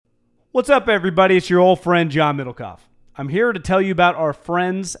What's up, everybody? It's your old friend, John Middlecoff. I'm here to tell you about our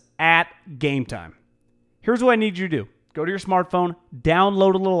friends at Game Time. Here's what I need you to do. Go to your smartphone,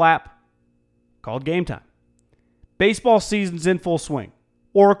 download a little app called Game Time. Baseball season's in full swing.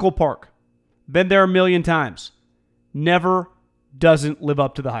 Oracle Park. Been there a million times. Never doesn't live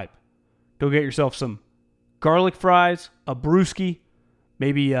up to the hype. Go get yourself some garlic fries, a brewski,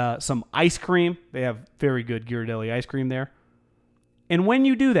 maybe some ice cream. They have very good Ghirardelli ice cream there. And when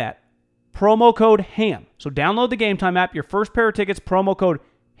you do that, promo code HAM. So download the Game Time app. Your first pair of tickets, promo code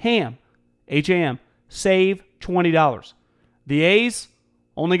HAM, H-A-M, save $20. The A's,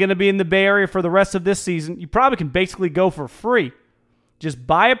 only going to be in the Bay Area for the rest of this season. You probably can basically go for free. Just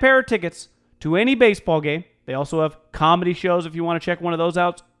buy a pair of tickets to any baseball game. They also have comedy shows if you want to check one of those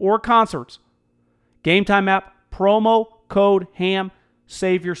out, or concerts. Game Time app, promo code HAM,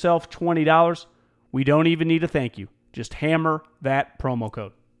 save yourself $20. We don't even need a thank you. Just hammer that promo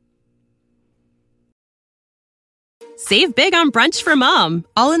code. Save big on brunch for mom,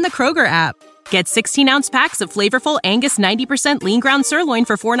 all in the Kroger app. Get 16-ounce packs of flavorful Angus 90% lean ground sirloin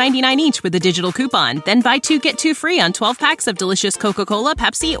for $4.99 each with a digital coupon. Then buy 2, get 2 free on 12 packs of delicious Coca-Cola,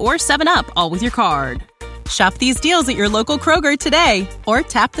 Pepsi, or 7-Up, all with your card. Shop these deals at your local Kroger today, or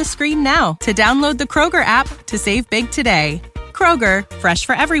tap the screen now to download the Kroger app to save big today. Kroger, fresh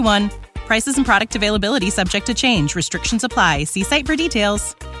for everyone. Prices and product availability subject to change. Restrictions apply. See site for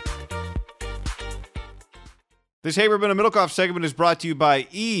details. This Haberman and Middlecoff segment is brought to you by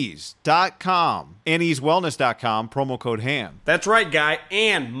Ease.com and EaseWellness.com, promo code HAM. That's right, guy.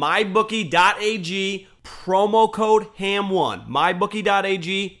 And MyBookie.ag, promo code HAM1.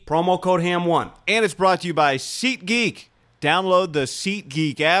 MyBookie.ag, promo code HAM1. And it's brought to you by SeatGeek. Download the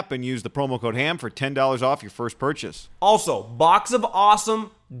SeatGeek app and use the promo code HAM for $10 off your first purchase. Also,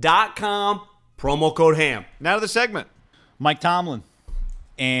 boxofawesome.com, promo code HAM. Now to the segment. Mike Tomlin.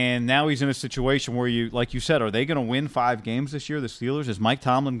 And now he's in a situation where you, like you said, are they going to win 5 games this year, the Steelers? Is Mike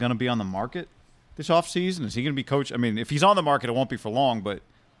Tomlin going to be on the market this offseason? Is he going to be coach? I mean, if he's on the market, it won't be for long, but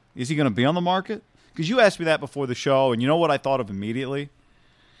is he going to be on the market? Because you asked me that before the show, and you know what I thought of immediately?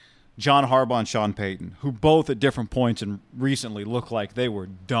 John Harbaugh and Sean Payton, who both at different points and recently looked like they were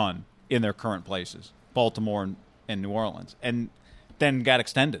done in their current places, Baltimore and New Orleans, and then got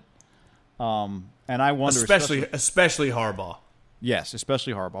extended. And I wonder, especially Harbaugh. Yes,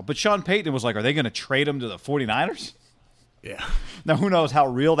 especially Harbaugh. But Sean Payton was like, are they going to trade him to the 49ers? Yeah. Now, who knows how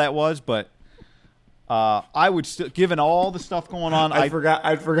real that was, but I would still, given all the stuff going on. I'd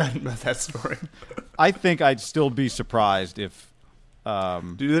forgotten about that story. I think I'd still be surprised if.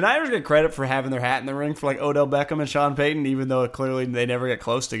 Do the Niners get credit for having their hat in the ring for like Odell Beckham and Sean Payton, even though clearly they never get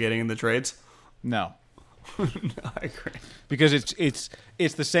close to getting in the trades? No. No, I agree. Because it's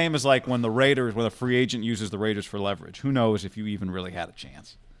the same as like when a free agent uses the Raiders for leverage. Who knows if you even really had a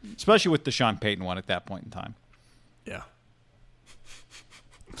chance? Especially with the Sean Payton one at that point in time. Yeah.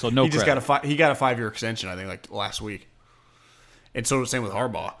 So no he credit. He got a 5-year extension, I think, like last week. And so the same with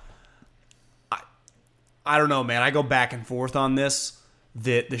Harbaugh. I don't know, man. I go back and forth on this.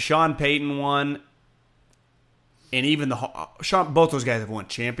 The Sean Payton one, and even both those guys have won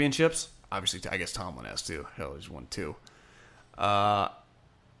championships. Obviously, I guess Tomlin has too. Hell, he's won 2. Has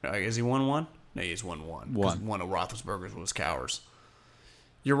he won 1? No, he's won 1. One of Roethlisberger's was Cowers.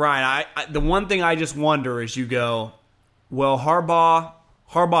 You're right. The one thing I just wonder is you go, well, Harbaugh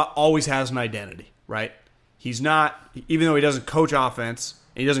always has an identity, right? He's not, even though he doesn't coach offense,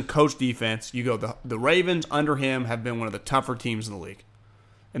 and he doesn't coach defense, you go, the Ravens under him have been one of the tougher teams in the league.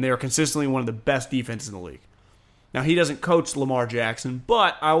 And they are consistently one of the best defenses in the league. Now, he doesn't coach Lamar Jackson,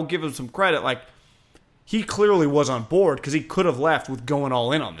 but I will give him some credit. Like, he clearly was on board because he could have left with going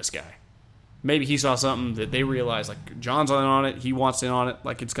all in on this guy. Maybe he saw something that they realized, like, John's in on it, he wants in on it,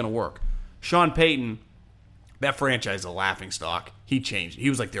 like, it's going to work. Sean Payton, that franchise is a laughingstock. He changed it. He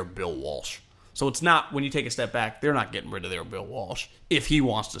was like their Bill Walsh. So it's not, when you take a step back, they're not getting rid of their Bill Walsh if he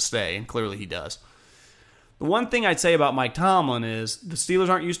wants to stay, and clearly he does. The one thing I'd say about Mike Tomlin is the Steelers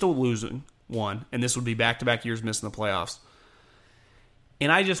aren't used to losing. One, and this would be back-to-back years missing the playoffs.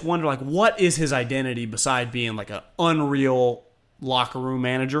 And I just wonder, like, what is his identity beside being, like, an unreal locker room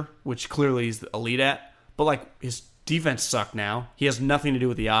manager, which clearly he's elite at, but, like, his defense sucked now. He has nothing to do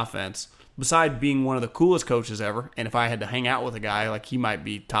with the offense. Besides being one of the coolest coaches ever, and if I had to hang out with a guy, like, he might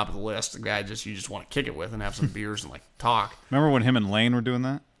be top of the list, a guy you just want to kick it with and have some beers and, like, talk. Remember when him and Lane were doing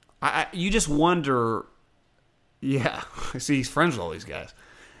that? You just wonder, yeah, see, he's friends with all these guys,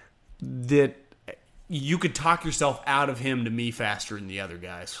 that you could talk yourself out of him to me faster than the other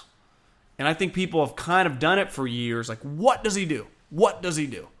guys. And I think people have kind of done it for years. Like, what does he do? What does he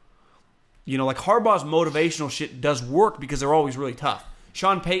do? You know, like Harbaugh's motivational shit does work because they're always really tough.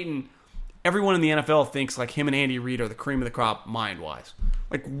 Sean Payton, everyone in the NFL thinks like him and Andy Reid are the cream of the crop mind-wise.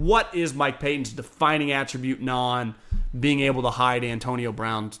 Like, what is Mike Payton's defining attribute being able to hide Antonio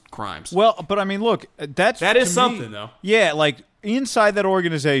Brown's crimes? Well, but I mean, look, that is something, though. Yeah, like inside that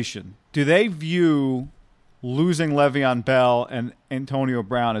organization, do they view losing Le'Veon Bell and Antonio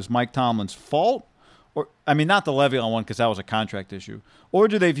Brown as Mike Tomlin's fault? Or, I mean, not the Le'Veon one because that was a contract issue. Or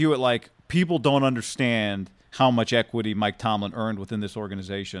do they view it like people don't understand how much equity Mike Tomlin earned within this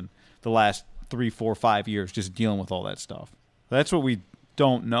organization the last 3, 4, 5 years just dealing with all that stuff? That's what we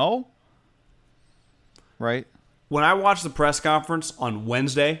don't know, right? When I watched the press conference on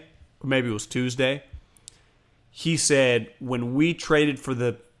Wednesday, or maybe it was Tuesday, he said, when we traded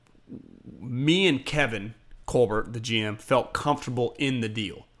for me and Kevin Colbert, the GM, felt comfortable in the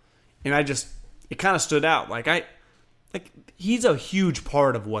deal. And it kind of stood out. He's a huge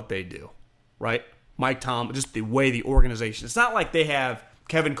part of what they do, right? Mike Tomlin, just the way the organization. It's not like they have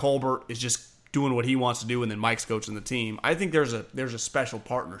Kevin Colbert is just doing what he wants to do and then Mike's coaching the team. I think there's a special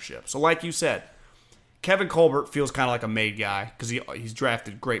partnership. So like you said, Kevin Colbert feels kind of like a made guy because he's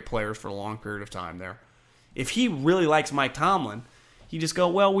drafted great players for a long period of time there. If he really likes Mike Tomlin, he just go,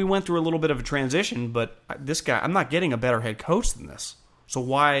 well, we went through a little bit of a transition, but this guy, I'm not getting a better head coach than this. So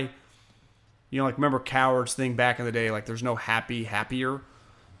why, remember Coward's thing back in the day, like there's no happier,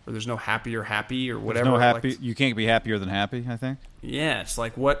 or there's no happier happy, or whatever. There's no happy. You can't be happier than happy, I think. Yeah, it's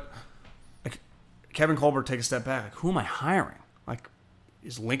like what, like Kevin Colbert, take a step back. Like, who am I hiring? Like,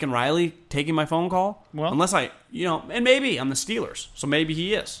 is Lincoln Riley taking my phone call? Well, unless and maybe I'm the Steelers, so maybe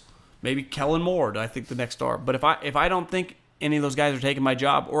he is. Maybe Kellen Moore, I think the next star. But if I don't think any of those guys are taking my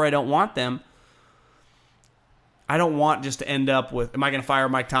job, or I don't want them, I don't want just to end up with, am I going to fire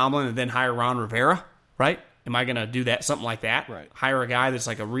Mike Tomlin and then hire Ron Rivera, right? Am I going to do that, something like that? Right. Hire a guy that's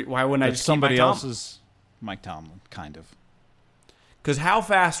like why wouldn't I just somebody keep Mike else's Mike Tomlin, kind of. Because how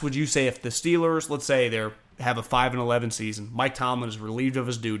fast would you say if the Steelers, let's say they have a 5-11 season, Mike Tomlin is relieved of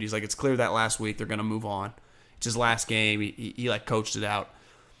his duties, like it's clear that last week they're going to move on. It's his last game. He like coached it out.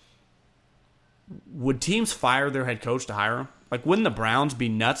 Would teams fire their head coach to hire him? Like, wouldn't the Browns be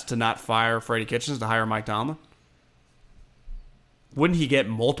nuts to not fire Freddie Kitchens to hire Mike Tomlin? Wouldn't he get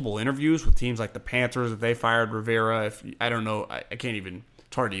multiple interviews with teams like the Panthers if they fired Rivera? I don't know. I can't even.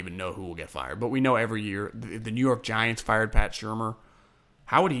 It's hard to even know who will get fired. But we know every year the New York Giants fired Pat Shurmur.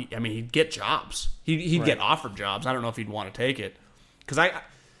 How would he? I mean, he'd get jobs. He'd right. get offered jobs. I don't know if he'd want to take it. Because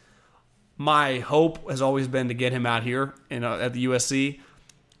my hope has always been to get him out here at the USC.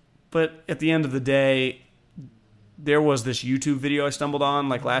 But at the end of the day, there was this YouTube video I stumbled on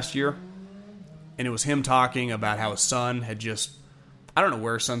like last year, and it was him talking about how his son had just, I don't know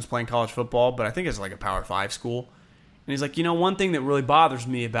where his son's playing college football, but I think it's like a Power 5 school. And he's like, one thing that really bothers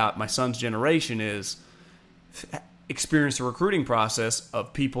me about my son's generation is experience the recruiting process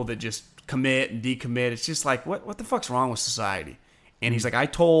of people that just commit and decommit. It's just like, what the fuck's wrong with society? And he's like, I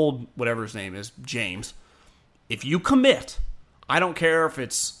told whatever his name is, James, if you commit, I don't care if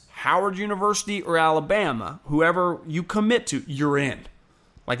it's Howard University or Alabama, whoever you commit to, you're in.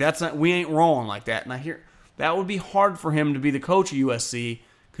 Like, we ain't rolling like that. And I hear that would be hard for him to be the coach of USC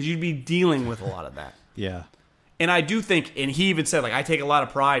because you'd be dealing with a lot of that. Yeah. And I do think, and he even said, like, I take a lot of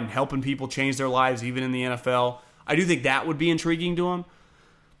pride in helping people change their lives, even in the NFL. I do think that would be intriguing to him.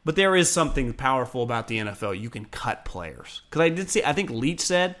 But there is something powerful about the NFL. You can cut players. Because I think Leach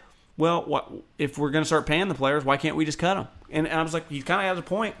said, well, if we're going to start paying the players, why can't we just cut them? And I was like, he kind of has a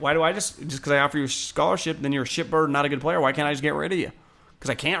point. Why do I just because I offer you a scholarship, then you're a shitbird, not a good player, why can't I just get rid of you? Because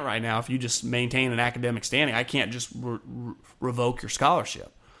I can't right now if you just maintain an academic standing. I can't just revoke your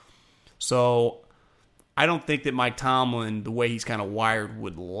scholarship. So I don't think that Mike Tomlin, the way he's kind of wired,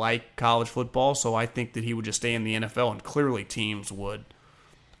 would like college football. So I think that he would just stay in the NFL, and clearly teams would.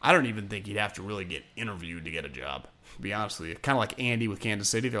 I don't even think he'd have to really get interviewed to get a job, to be honest with you. Kind of like Andy with Kansas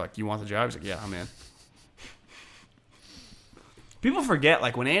City. They're like, you want the job? He's like, yeah, I'm in. People forget,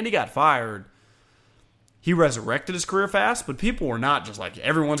 like, when Andy got fired, he resurrected his career fast, but people were not just like,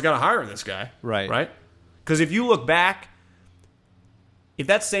 everyone's got to hire this guy. Right. Right? Because if you look back, if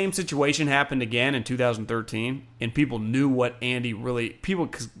that same situation happened again in 2013 and people knew what Andy really, people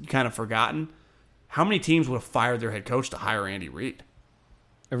kind of forgotten, how many teams would have fired their head coach to hire Andy Reid?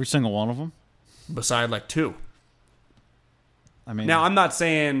 Every single one of them? Beside like 2. I mean, now, I'm not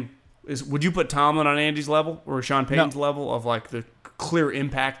saying, would you put Tomlin on Andy's level or Sean Payton's level of like the clear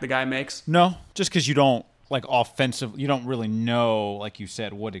impact the guy makes? No, just because you don't, like, you don't really know, like you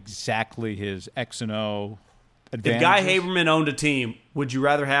said, what exactly his X and O advantage If Guy is. Haberman owned a team, would you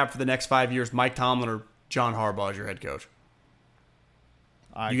rather have for the next 5 years Mike Tomlin or John Harbaugh as your head coach?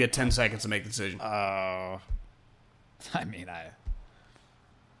 You get 10 seconds to make the decision. I mean,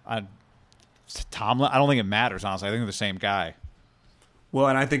 Tomlin, I don't think it matters, honestly. I think they're the same guy. Well,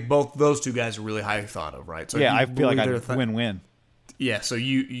 and I think both those two guys are really highly thought of, right? So yeah, I feel like I'd win-win. Yeah, so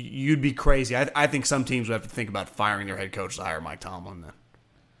you'd be crazy. I think some teams would have to think about firing their head coach to hire Mike Tomlin then.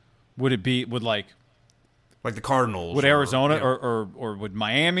 Would like the Cardinals? Would Arizona or would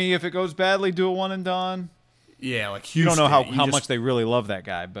Miami, if it goes badly, do a one and done? Yeah, like Houston. You don't know how much they really love that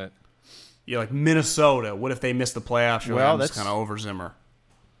guy, but yeah, like Minnesota. What if they miss the playoffs? Well, that's kind of over Zimmer.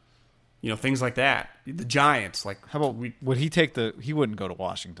 Things like that. The Giants, like how about would he take he wouldn't go to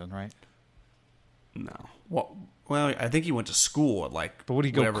Washington, right? No. Well, I think he went to school at But would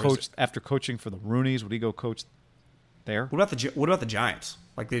he go coach after coaching for the Roonies? Would he go coach there? What about the Giants?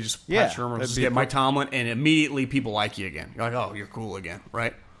 Like they just Pat Shermer just get Mike Tomlin, and immediately people like you again. You're like, oh, you're cool again,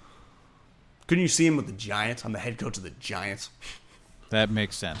 right? Couldn't you see him with the Giants? I'm the head coach of the Giants. That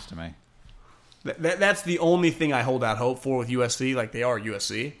makes sense to me. That's the only thing I hold out hope for with USC. Like they are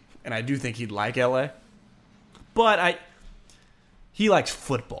USC, and I do think he'd like LA. But he likes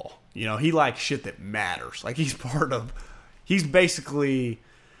football. He likes shit that matters. Like he's basically,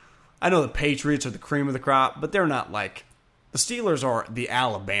 I know the Patriots are the cream of the crop, but they're not like, the Steelers are the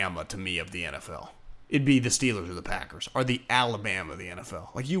Alabama to me of the NFL. It'd be the Steelers or the Packers are the Alabama of the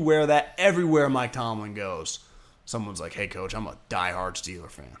NFL. Like you wear that everywhere Mike Tomlin goes. Someone's like, hey coach, I'm a diehard Steeler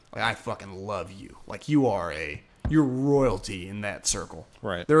fan. Like I fucking love you. Like you're royalty in that circle.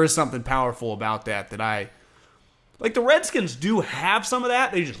 Right. There is something powerful about that like the Redskins do have some of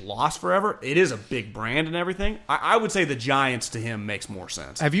that. They just lost forever. It is a big brand and everything. I would say the Giants to him makes more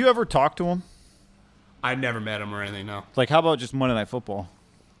sense. Have you ever talked to him? I've never met him or anything, no. Like, how about just Monday Night Football?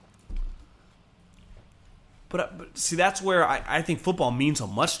 But see, that's where I think football means so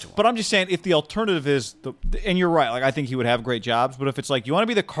much to him. But I'm just saying, if the alternative is, and you're right, like I think he would have great jobs, but if it's like, you want to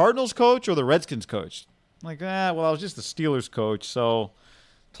be the Cardinals coach or the Redskins coach? Like, well, I was just the Steelers coach, so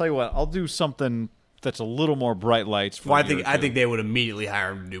tell you what, I'll do something that's a little more bright lights. For I think they would immediately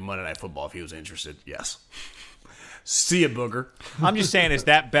hire him to do Monday Night Football if he was interested. Yes. See ya, booger. I'm just saying, is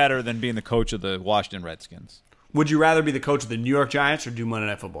that better than being the coach of the Washington Redskins? Would you rather be the coach of the New York Giants or do Monday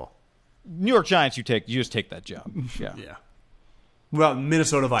Night Football? New York Giants, you just take that job. Yeah. Yeah. Well,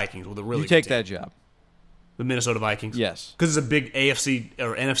 Minnesota Vikings with a really good team. You take that job. The Minnesota Vikings? Yes. Because it's a big AFC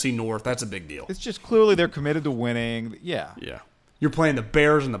or NFC North. That's a big deal. It's just clearly they're committed to winning. Yeah. Yeah. You're playing the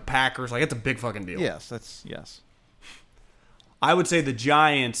Bears and the Packers. Like, it's a big fucking deal. Yes. I would say the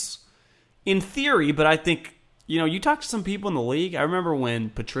Giants, in theory, but I think, you talk to some people in the league. I remember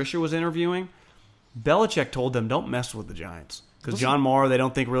when Patricia was interviewing, Belichick told them, don't mess with the Giants. Because John Mara, they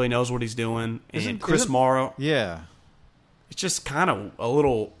don't think really knows what he's doing. And Chris Morrow. Yeah. It's just kind of a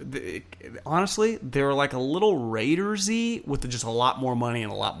little, honestly, they're like a little Raiders-y with just a lot more money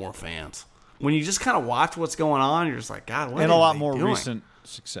and a lot more fans. When you just kind of watch what's going on, you're just like, God, what are they doing? And a lot more recent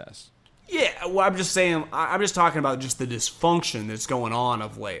success. Yeah, well, I'm just saying, I'm just talking about just the dysfunction that's going on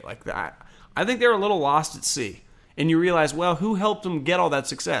of late. Like that, I think they're a little lost at sea. And you realize, well, who helped them get all that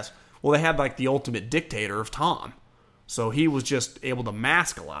success? Well, they had like the ultimate dictator of Tom. So he was just able to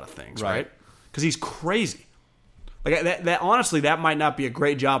mask a lot of things, right? Because he's crazy. Like that, honestly, that might not be a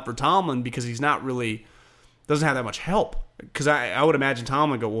great job for Tomlin because he's not really, doesn't have that much help. Because I would imagine Tomlin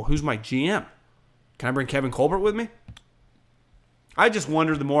would go, well, who's my GM? Can I bring Kevin Colbert with me? I just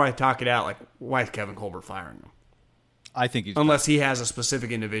wonder, the more I talk it out, like, why is Kevin Colbert firing him? I think he's... Unless he has a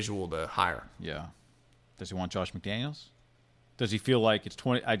specific individual to hire. Yeah. Does he want Josh McDaniels? Does he feel like it's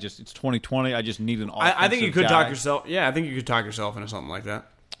 2020, I just need an offensive I think you could guy? talk yourself... Yeah, I think you could talk yourself into something like that.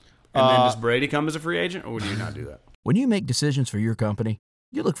 And then does Brady come as a free agent, or would you not do that? When you make decisions for your company,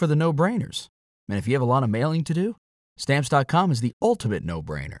 you look for the no-brainers. And if you have a lot of mailing to do, Stamps.com is the ultimate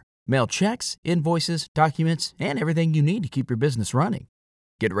no-brainer. Mail checks, invoices, documents, and everything you need to keep your business running.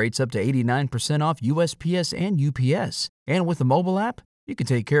 Get rates up to 89% off USPS and UPS. And with the mobile app, you can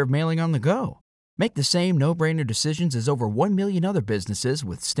take care of mailing on the go. Make the same no-brainer decisions as over 1 million other businesses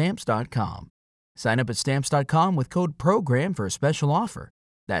with Stamps.com. Sign up at Stamps.com with code PROGRAM for a special offer.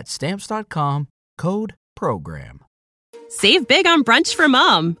 That's Stamps.com, code PROGRAM. Save big on brunch for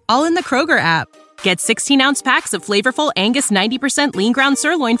mom, all in the Kroger app. Get 16-ounce packs of flavorful Angus 90% lean ground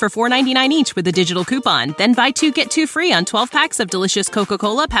sirloin for $4.99 each with a digital coupon. Then buy 2, get 2 free on 12 packs of delicious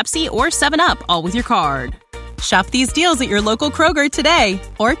Coca-Cola, Pepsi, or 7-Up, all with your card. Shop these deals at your local Kroger today,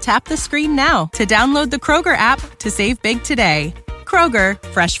 or tap the screen now to download the Kroger app to save big today. Kroger,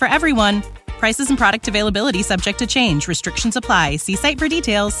 fresh for everyone. Prices and product availability subject to change. Restrictions apply. See site for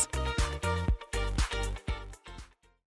details.